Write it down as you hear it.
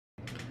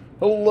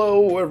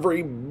Hello,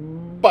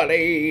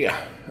 everybody.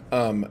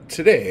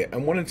 Today I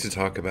wanted to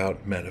talk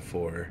about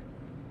metaphor.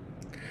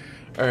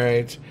 All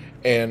right,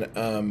 and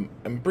I'm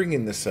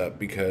bringing this up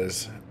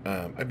because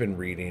I've been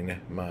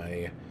reading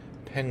my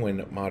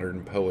Penguin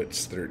Modern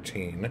Poets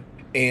 13,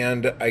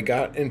 and I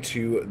got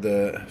into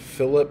the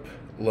Philip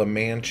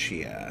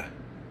LaMantia,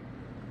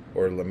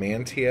 or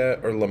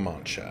LaMantia, or La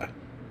Mancha.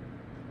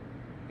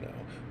 No,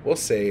 we'll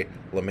say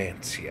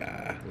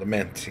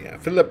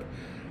Lamantia, Philip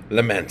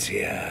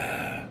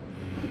Lamantia.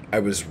 I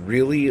was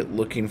really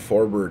looking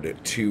forward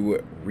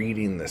to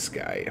reading this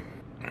guy.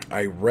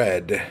 I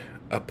read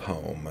a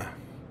poem,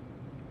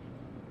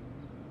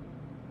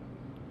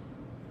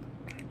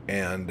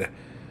 and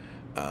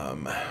I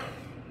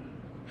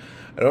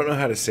don't know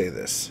how to say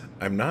this.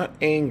 I'm not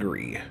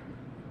angry,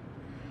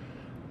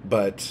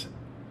 but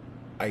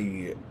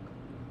I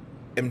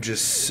am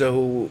just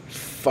so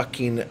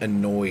fucking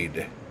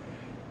annoyed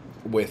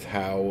with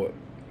how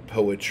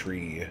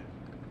poetry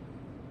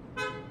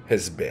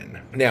has been.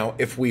 Now,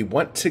 if we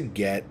want to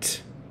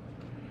get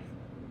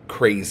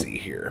crazy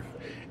here,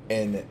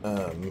 and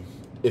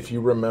if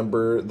you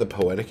remember the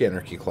Poetic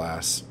Anarchy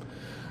class,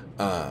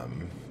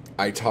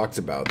 I talked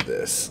about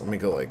this. Let me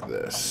go like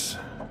this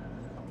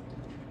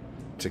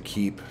to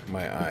keep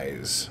my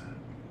eyes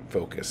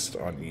focused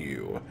on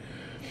you.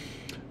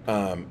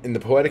 In the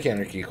Poetic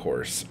Anarchy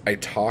course, I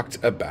talked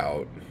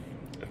about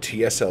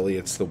T.S.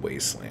 Eliot's The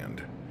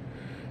Wasteland,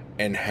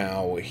 and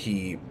how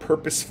he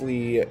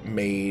purposefully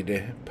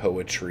made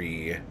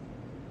poetry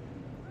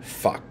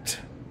fucked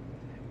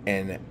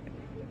and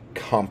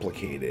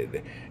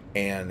complicated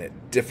and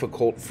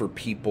difficult for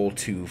people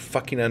to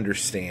fucking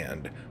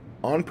understand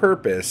on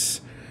purpose,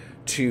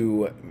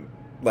 to,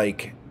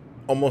 like,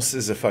 almost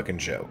as a fucking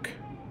joke.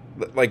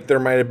 Like, there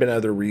might have been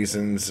other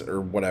reasons or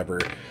whatever,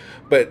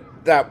 but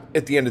that,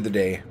 at the end of the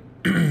day,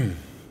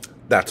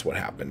 that's what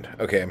happened,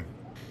 okay?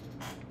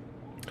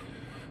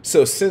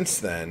 So since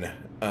then,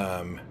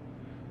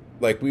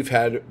 like, we've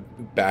had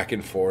back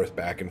and forth,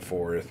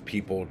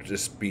 people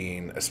just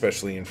being,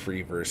 especially in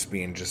free verse,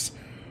 being just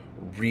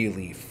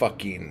really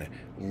fucking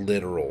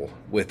literal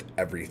with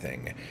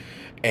everything.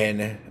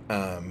 And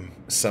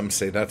some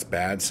say that's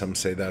bad, some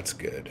say that's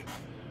good.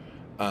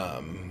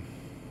 I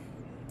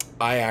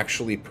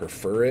actually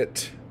prefer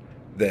it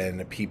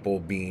than people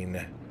being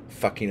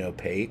fucking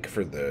opaque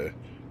for the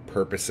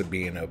purpose of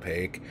being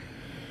opaque.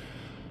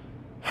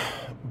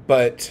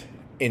 But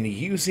in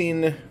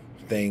using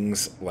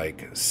things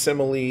like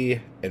simile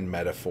and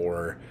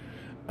metaphor,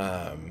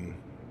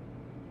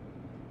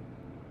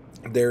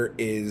 there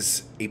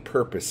is a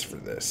purpose for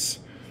this.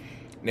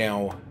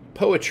 Now,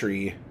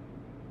 poetry,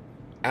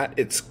 at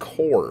its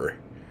core,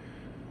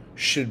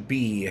 should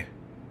be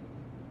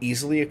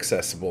easily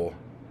accessible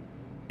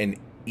and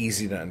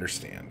easy to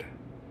understand.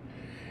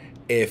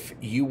 If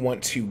you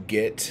want to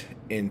get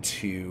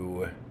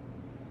into,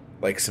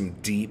 like, some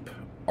deep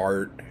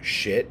art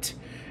shit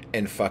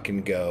and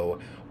fucking go,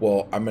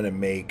 well, I'm going to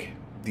make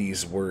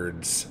these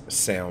words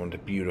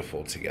sound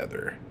beautiful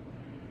together,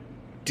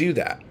 do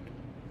that.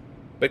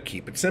 But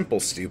keep it simple,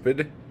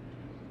 stupid.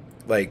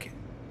 Like,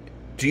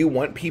 do you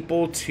want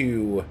people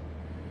to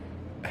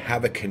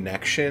have a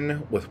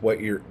connection with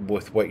what you're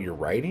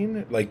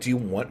writing? Like, do you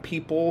want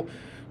people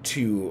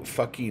to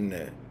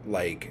fucking,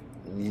 like,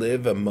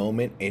 live a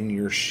moment in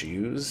your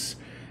shoes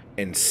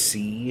and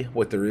see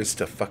what there is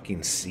to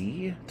fucking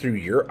see through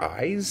your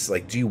eyes?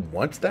 Like, do you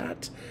want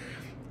that?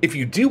 If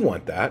you do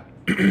want that,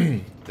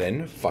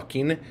 then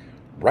fucking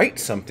write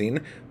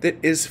something that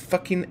is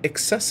fucking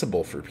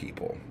accessible for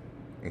people.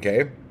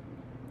 Okay?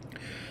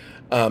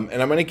 And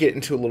I'm going to get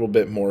into a little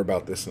bit more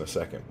about this in a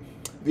second.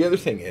 The other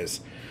thing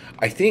is,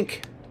 I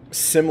think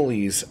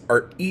similes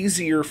are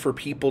easier for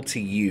people to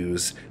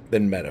use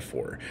than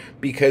metaphor.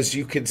 Because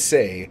you could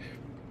say,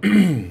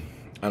 I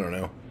don't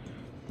know,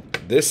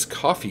 this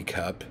coffee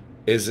cup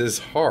is as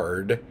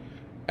hard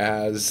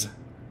as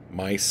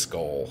my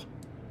skull.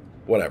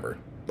 Whatever.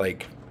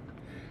 Like,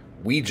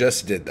 we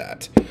just did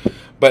that.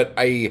 But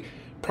I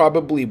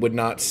probably would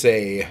not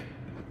say,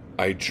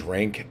 I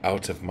drank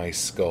out of my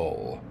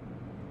skull.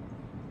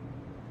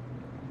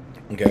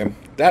 Okay?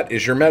 That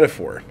is your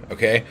metaphor.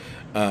 Okay?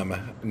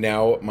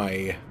 Now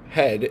my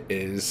head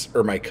is,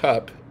 or my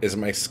cup is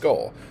my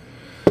skull.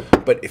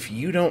 But if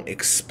you don't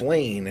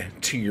explain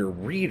to your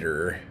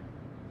reader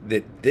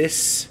that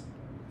this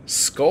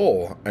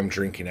skull I'm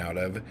drinking out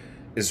of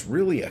is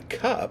really a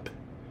cup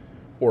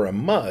or a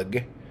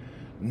mug,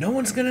 no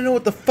one's going to know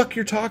what the fuck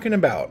you're talking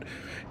about.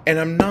 And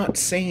I'm not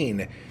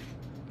saying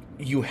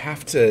you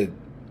have to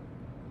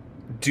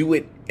do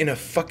it in a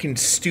fucking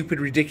stupid,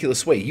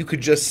 ridiculous way. You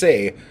could just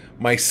say,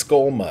 my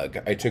skull mug,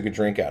 I took a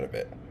drink out of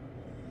it.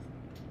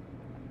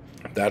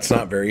 That's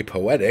not very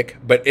poetic,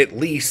 but at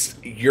least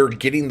you're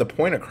getting the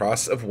point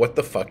across of what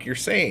the fuck you're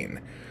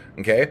saying.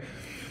 Okay?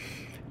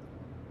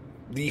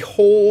 The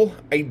whole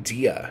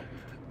idea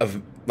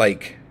of,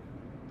 like,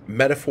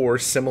 metaphor,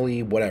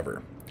 simile,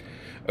 whatever.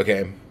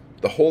 Okay?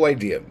 The whole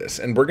idea of this,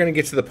 and we're going to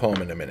get to the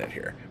poem in a minute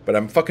here, but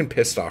I'm fucking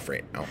pissed off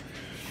right now.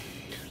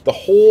 The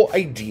whole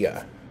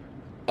idea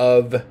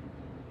of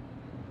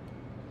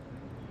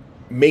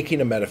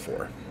making a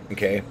metaphor,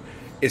 okay,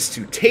 is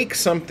to take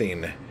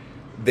something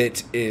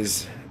that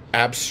is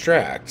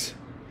abstract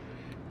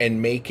and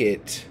make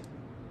it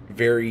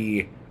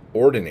very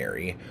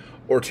ordinary,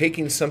 or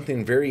taking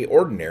something very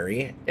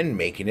ordinary and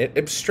making it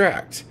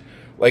abstract.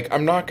 Like,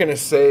 I'm not going to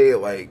say,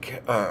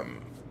 like,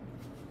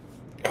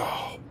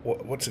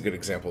 what's a good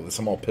example of this?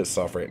 I'm all pissed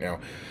off right now.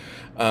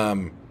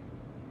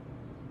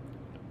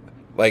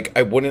 Like,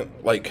 I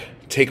wouldn't, like,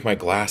 take my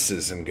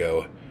glasses and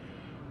go,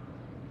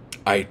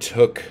 I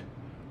took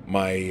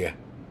my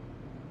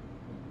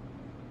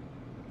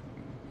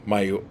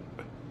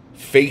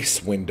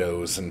face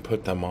windows and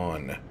put them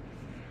on.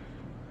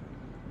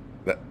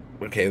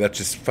 Okay, that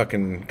just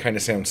fucking kind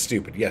of sounds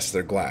stupid. Yes,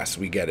 they're glass.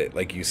 We get it.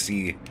 Like, you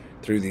see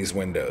through these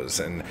windows.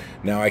 And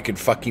now I could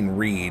fucking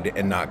read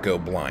and not go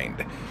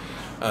blind.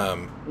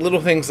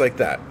 Little things like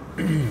that.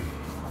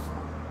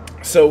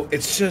 So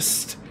it's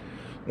just,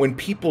 when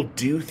people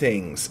do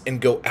things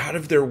and go out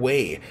of their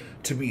way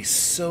to be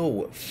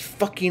so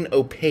fucking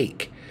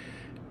opaque,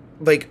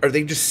 like, are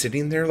they just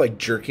sitting there, like,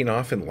 jerking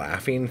off and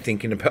laughing,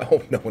 thinking about,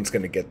 oh, no one's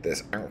going to get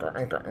this?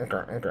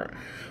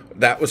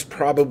 That was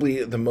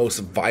probably the most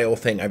vile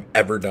thing I've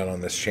ever done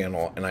on this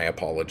channel, and I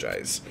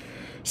apologize.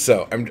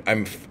 So,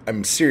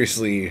 I'm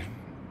seriously,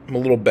 I'm a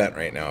little bent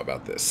right now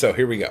about this. So,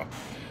 here we go.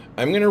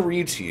 I'm going to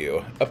read to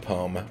you a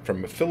poem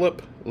from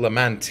Philip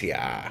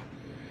Lamantia.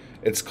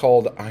 It's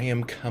called I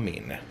Am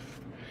Coming.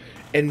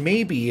 And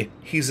maybe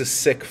he's a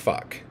sick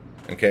fuck,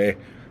 okay?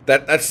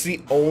 That's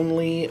the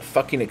only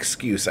fucking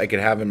excuse I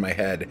could have in my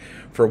head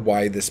for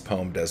why this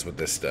poem does what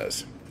this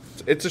does.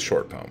 It's a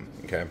short poem,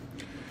 okay?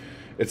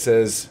 It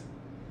says,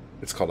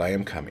 it's called I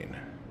Am Coming.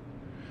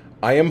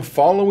 I am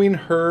following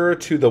her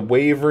to the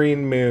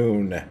wavering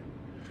moon.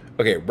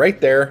 Okay, right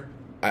there,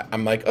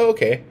 I'm like, oh,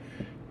 okay.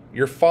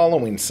 You're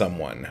following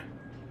someone.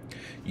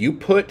 You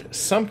put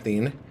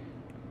something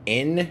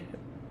in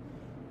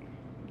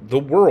the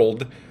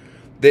world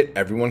that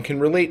everyone can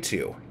relate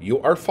to. You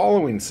are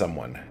following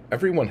someone.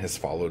 Everyone has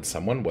followed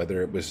someone,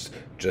 whether it was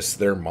just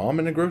their mom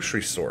in a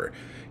grocery store.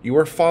 You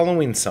are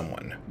following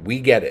someone. We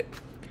get it.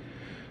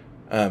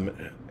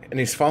 And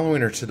he's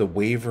following her to the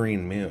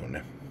wavering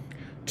moon,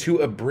 to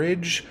a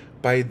bridge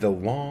by the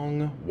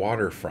long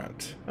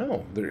waterfront.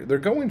 Oh, they're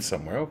going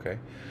somewhere. Okay.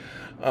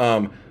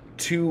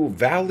 To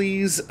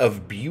valleys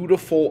of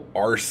beautiful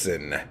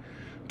arson,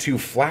 to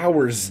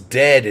flowers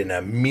dead in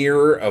a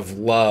mirror of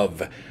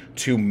love,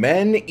 to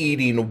men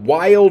eating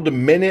wild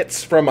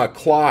minutes from a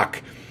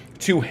clock,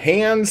 to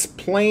hands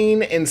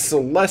playing in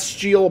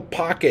celestial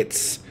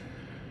pockets,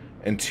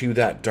 and to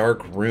that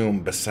dark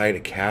room beside a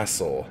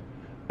castle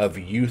of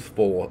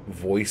youthful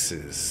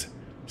voices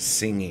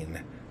singing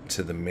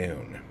to the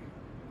moon.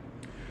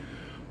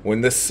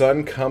 When the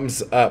sun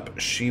comes up,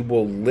 she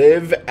will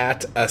live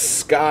at a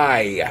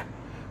sky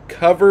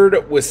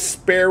covered with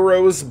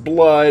sparrows'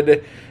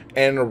 blood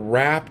and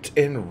wrapped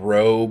in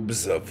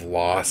robes of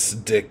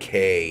lost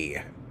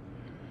decay.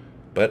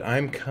 But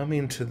I'm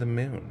coming to the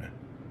moon,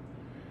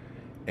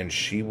 and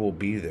she will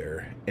be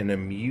there in a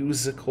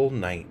musical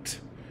night,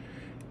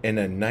 in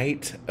a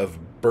night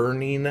of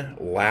burning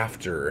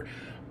laughter,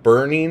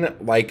 burning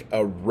like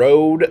a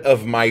road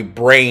of my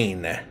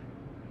brain,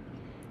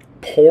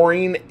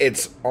 pouring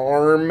its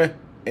arm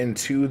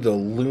into the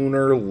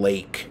lunar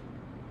lake.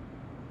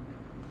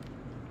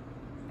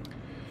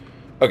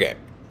 Okay.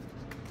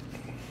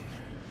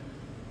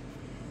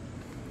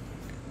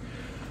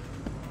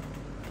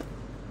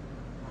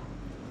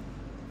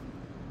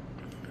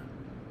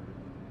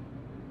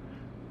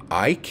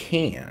 I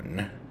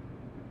can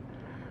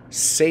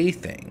say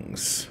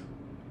things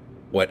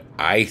what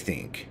I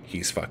think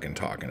he's fucking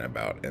talking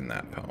about in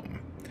that poem.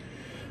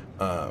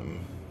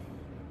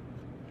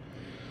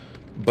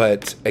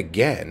 But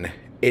again,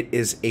 it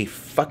is a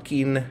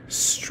fucking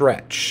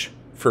stretch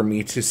for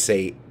me to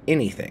say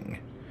anything.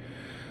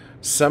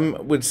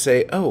 Some would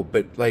say, oh,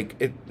 but like,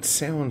 it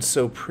sounds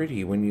so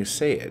pretty when you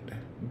say it.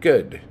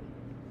 Good.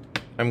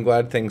 I'm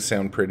glad things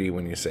sound pretty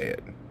when you say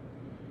it.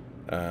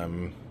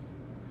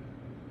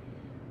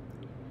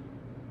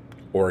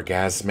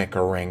 Orgasmic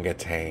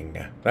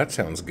orangutan. That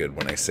sounds good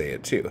when I say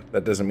it too.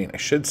 That doesn't mean I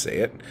should say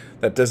it.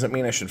 That doesn't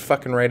mean I should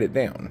fucking write it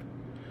down.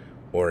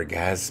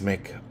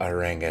 Orgasmic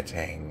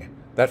orangutan.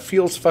 That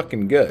feels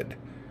fucking good.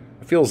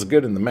 It feels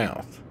good in the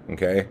mouth,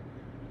 okay?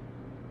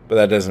 But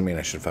that doesn't mean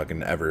I should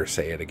fucking ever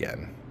say it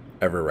again.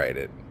 Ever write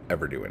it.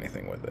 Ever do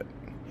anything with it.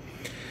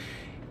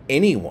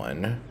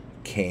 Anyone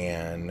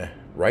can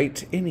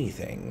write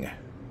anything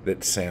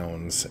that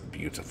sounds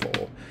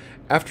beautiful.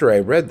 After I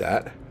read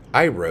that,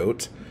 I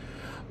wrote,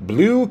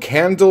 blue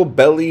candle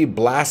belly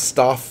blast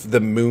off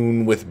the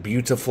moon with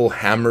beautiful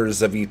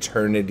hammers of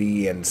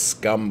eternity and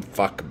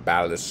scumfuck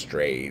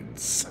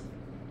balustrades.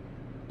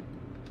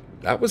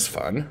 That was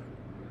fun.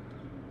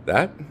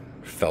 That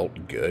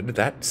felt good.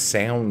 That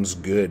sounds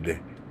good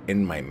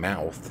in my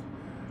mouth.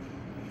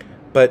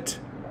 But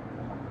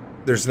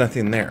there's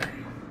nothing there.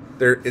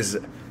 There is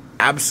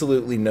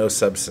absolutely no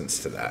substance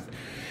to that.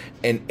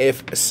 And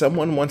if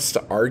someone wants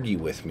to argue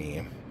with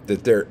me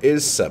that there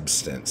is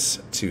substance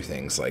to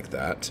things like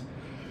that,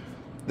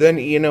 then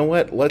you know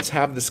what? Let's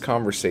have this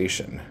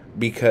conversation.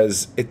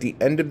 Because at the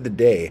end of the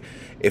day,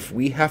 if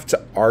we have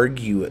to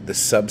argue the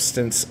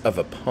substance of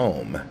a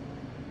poem,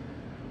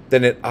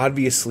 then it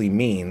obviously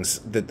means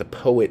that the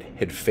poet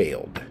had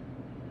failed.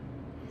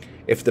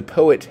 If the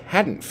poet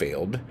hadn't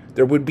failed,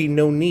 there would be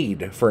no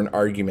need for an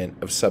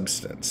argument of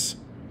substance.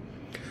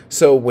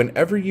 So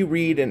whenever you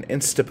read an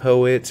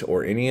Instapoet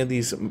or any of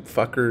these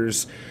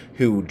fuckers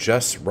who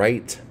just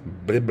write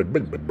blah, blah,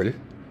 blah, blah, blah,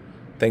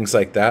 things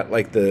like that,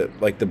 like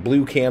the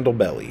blue candle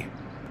belly,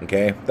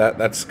 okay?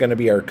 That's going to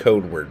be our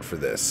code word for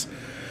this.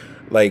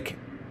 Like,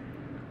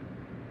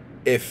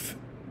 if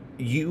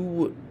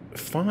you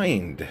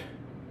find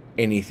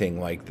anything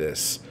like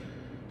this,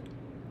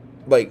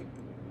 like,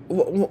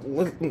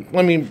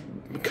 let me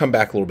come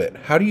back a little bit.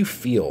 How do you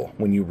feel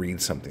when you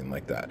read something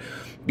like that?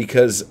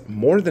 Because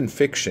more than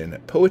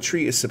fiction,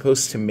 poetry is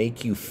supposed to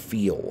make you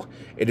feel.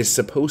 It is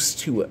supposed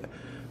to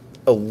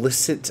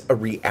elicit a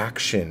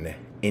reaction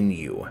in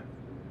you.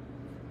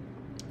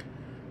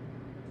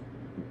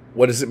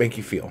 What does it make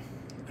you feel?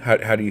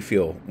 How do you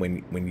feel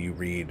when you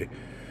read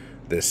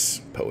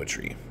this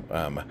poetry?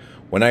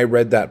 When I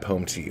read that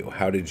poem to you,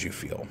 how did you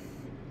feel?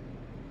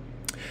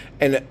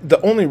 And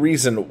the only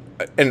reason,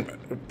 and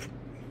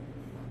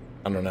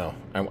I don't know,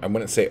 I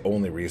wouldn't say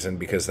only reason,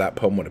 because that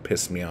poem would have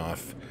pissed me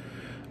off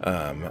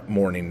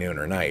morning, noon,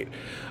 or night.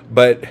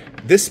 But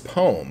this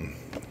poem,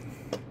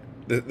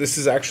 this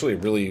is actually a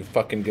really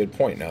fucking good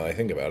point now that I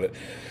think about it.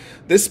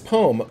 This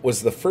poem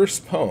was the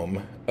first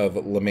poem of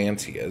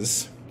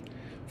Lamantia's,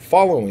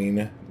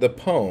 following the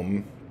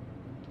poem,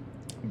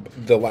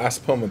 the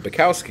last poem of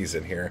Bukowski's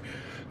in here,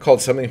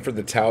 called Something for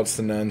the Touts,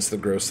 the Nuns, the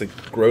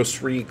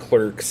Grocery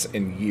Clerks,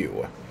 and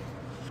You.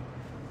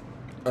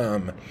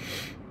 I'm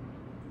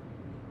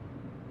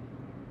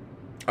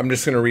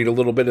just going to read a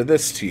little bit of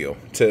this to you.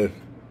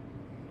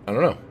 I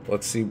don't know.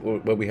 Let's see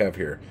what we have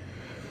here.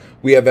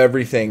 We have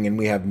everything and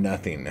we have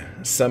nothing.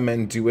 Some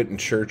men do it in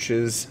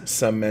churches.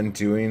 Some men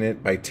doing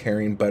it by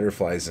tearing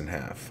butterflies in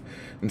half.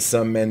 And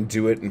some men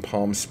do it in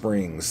Palm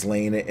Springs,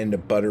 laying it into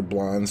butter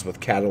blondes with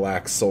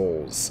Cadillac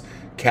souls.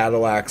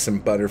 Cadillacs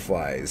and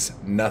butterflies.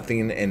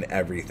 Nothing and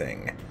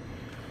everything.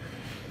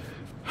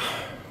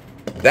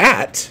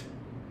 That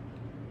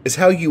is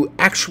how you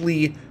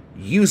actually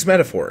use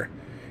metaphor.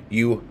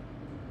 You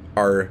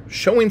are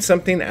showing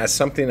something as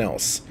something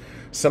else.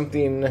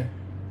 Something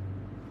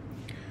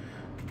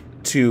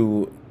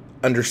to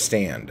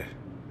understand.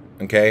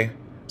 Okay?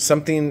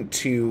 Something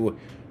to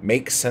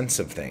make sense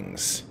of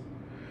things.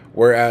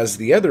 Whereas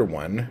the other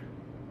one,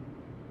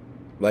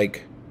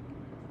 like,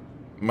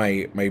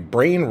 my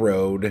brain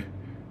rode,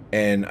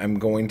 and I'm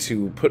going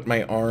to put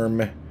my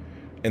arm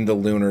in the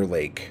lunar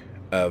lake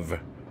of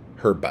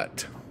her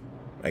butt,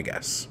 I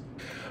guess.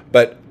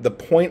 But the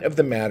point of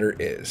the matter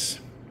is,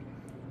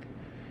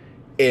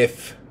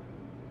 if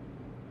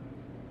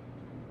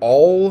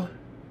all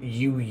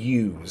you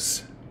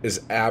use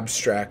is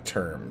abstract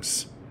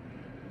terms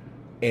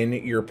in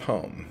your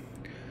poem,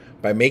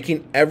 by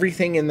making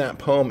everything in that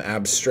poem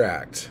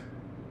abstract,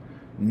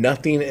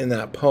 nothing in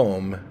that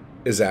poem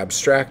is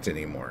abstract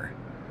anymore.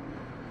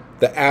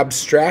 The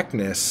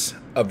abstractness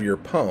of your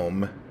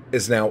poem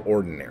is now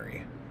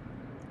ordinary.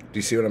 Do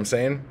you see what I'm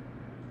saying?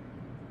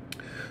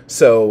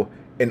 So,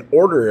 in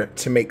order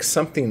to make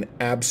something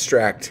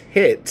abstract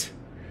hit,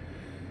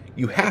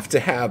 you have to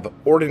have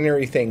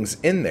ordinary things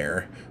in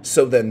there,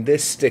 so then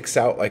this sticks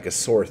out like a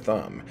sore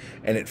thumb,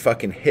 and it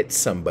fucking hits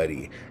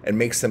somebody and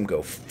makes them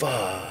go,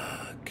 fuck.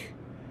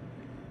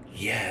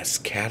 Yes,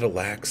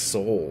 Cadillac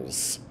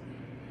souls.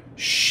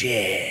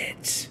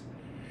 Shit.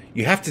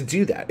 You have to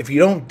do that. If you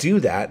don't do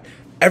that,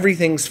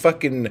 everything's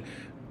fucking...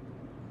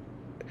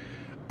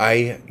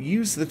 I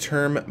use the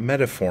term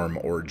metaphor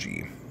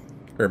orgy.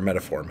 Or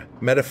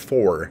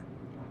metaphor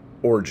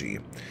orgy.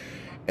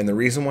 And the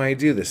reason why I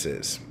do this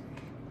is...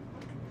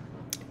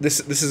 This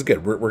is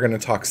good. We're going to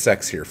talk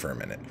sex here for a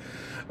minute.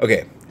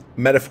 Okay,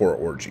 metaphor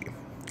orgy.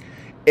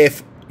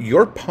 If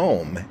your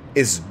poem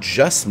is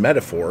just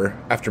metaphor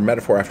after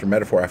metaphor after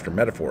metaphor after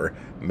metaphor,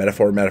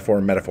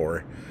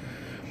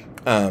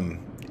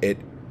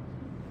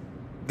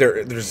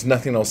 there's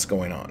nothing else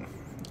going on.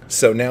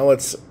 So now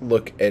let's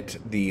look at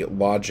the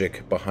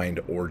logic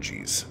behind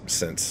orgies,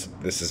 since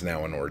this is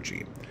now an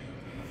orgy.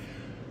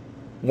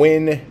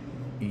 When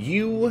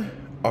you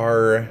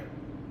are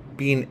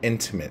being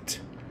intimate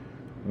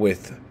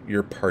with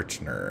your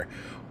partner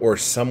or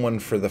someone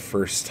for the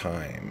first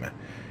time,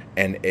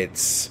 and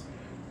it's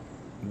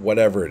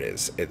whatever it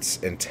is, it's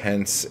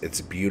intense,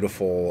 it's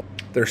beautiful,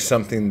 there's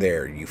something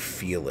there, you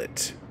feel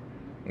it,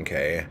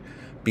 okay?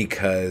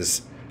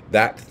 Because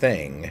that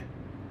thing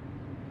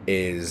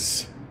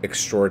is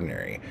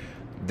extraordinary.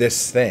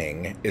 This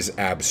thing is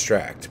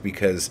abstract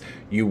because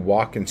you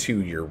walk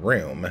into your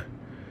room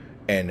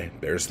and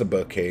there's the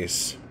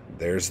bookcase,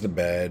 there's the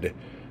bed,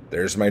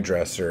 there's my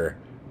dresser,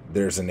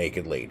 there's a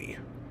naked lady.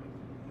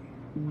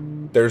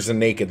 There's a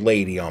naked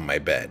lady on my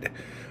bed,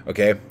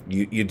 okay?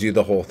 You do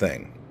the whole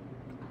thing.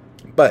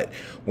 But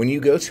when you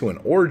go to an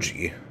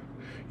orgy,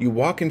 you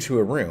walk into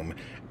a room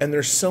and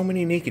there's so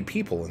many naked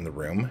people in the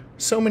room.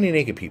 So many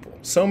naked people.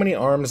 So many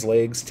arms,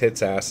 legs,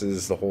 tits,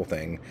 asses, the whole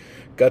thing.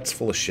 Guts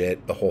full of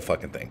shit, the whole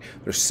fucking thing.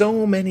 There's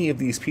so many of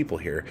these people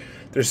here.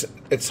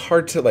 It's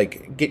hard to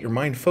like get your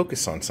mind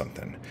focused on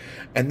something.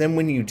 And then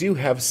when you do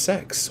have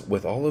sex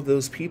with all of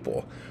those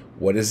people,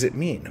 what does it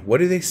mean? What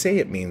do they say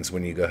it means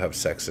when you go have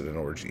sex at an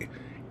orgy?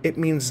 It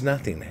means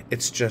nothing.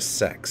 It's just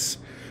sex.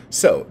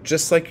 So,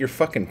 just like your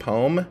fucking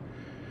poem,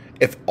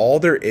 if all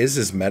there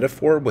is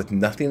metaphor with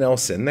nothing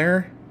else in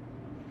there,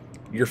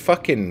 your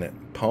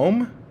fucking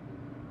poem,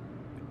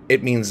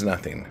 it means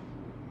nothing.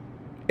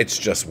 It's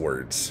just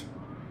words.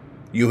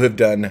 You have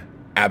done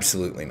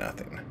absolutely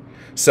nothing.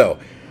 So,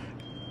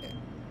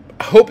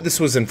 I hope this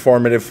was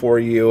informative for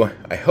you.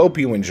 I hope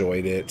you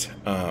enjoyed it.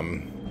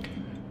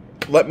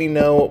 Let me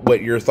know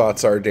what your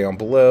thoughts are down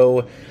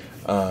below.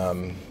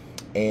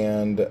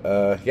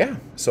 Yeah,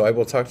 so I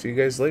will talk to you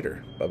guys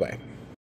later. Bye-bye.